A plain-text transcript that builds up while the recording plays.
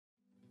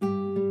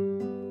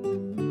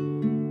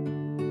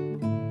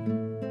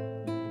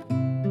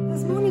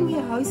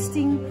we're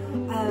hosting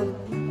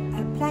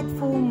a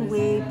platform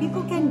where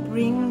people can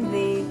bring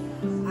their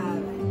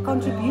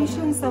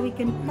contributions so we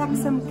can pack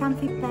some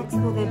comfy packs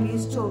for the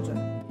abused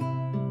children.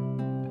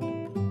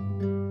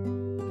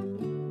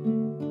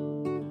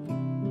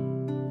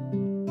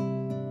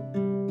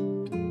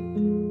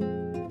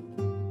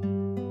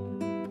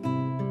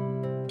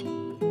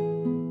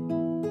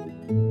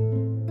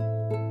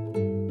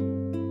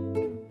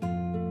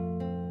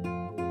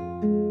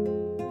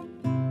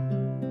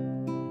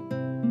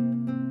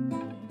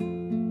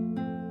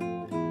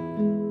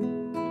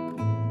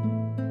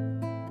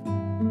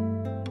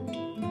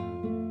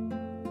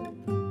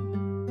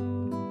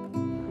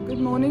 Good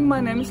morning,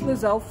 my name is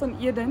Lizelle van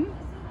Eden.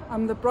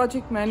 I'm the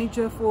project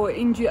manager for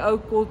an NGO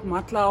called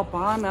Matla,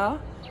 Bana,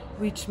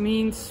 which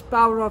means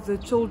Power of the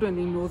Children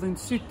in Northern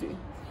Sotho.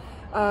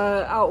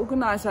 Our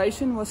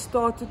organization was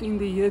started in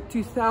the year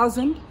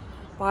 2000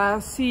 by our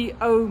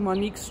CEO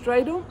Monique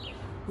Stradel,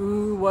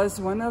 who was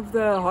one of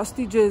the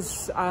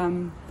hostages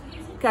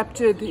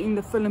captured in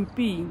the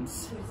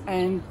Philippines.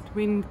 And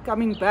when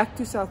coming back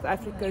to South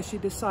Africa, she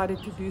decided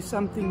to do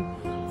something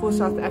for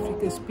South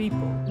Africa's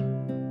people.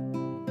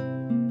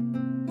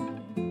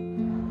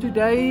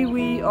 Today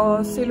we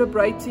are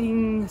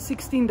celebrating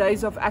 16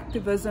 days of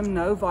activism,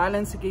 no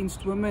violence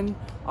against women,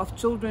 of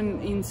children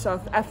in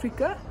South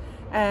Africa,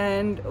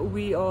 and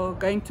we are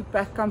going to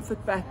pack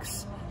comfort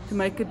packs to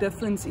make a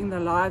difference in the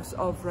lives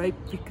of rape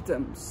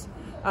victims.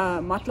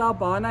 Matla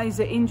Bana is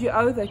an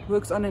NGO that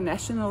works on a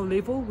national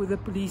level with the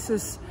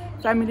police's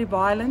family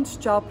violence,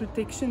 child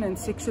protection and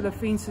sexual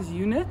offences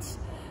units,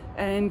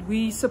 and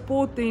we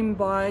support them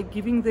by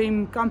giving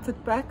them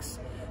comfort packs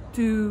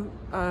to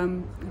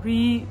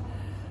reinstate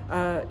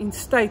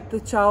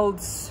the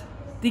child's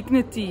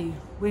dignity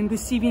when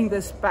receiving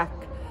this pack.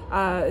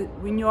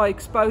 When you are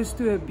exposed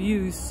to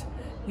abuse,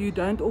 you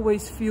don't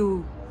always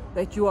feel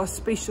that you are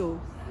special,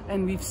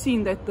 and we've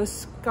seen that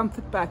this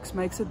comfort packs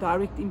makes a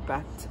direct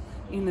impact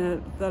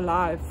in the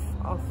life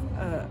of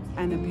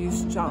an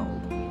abused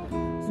child.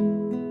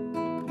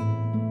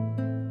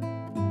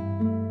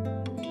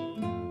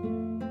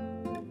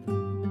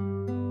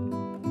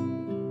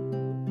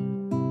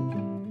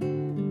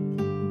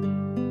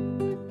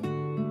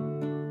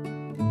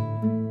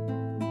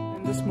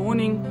 This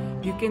morning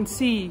you can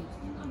see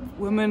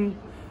women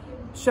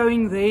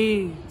showing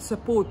their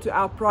support to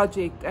our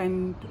project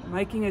and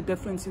making a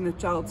difference in a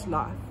child's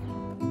life.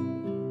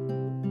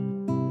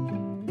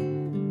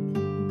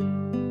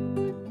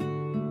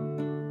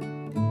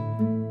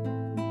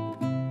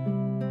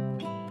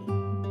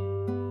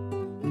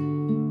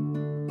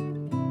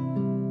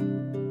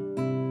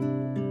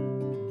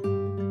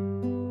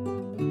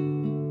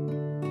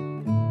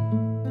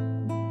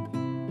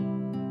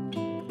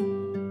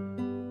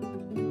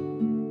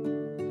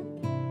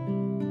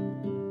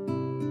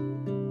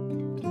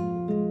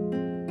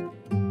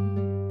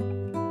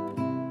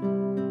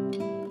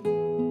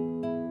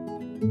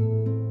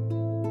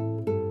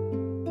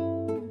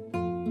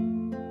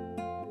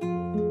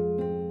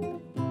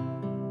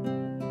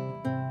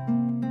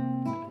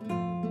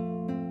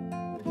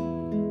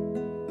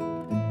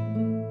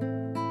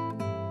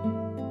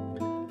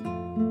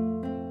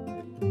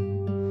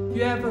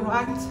 You have a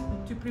right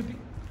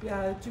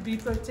to be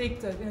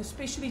protected, and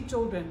especially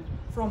children,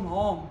 from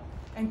harm,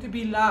 and to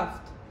be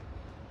loved.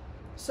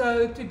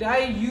 So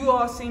today you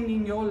are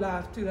sending your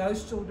love to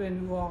those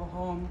children who are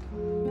harmed.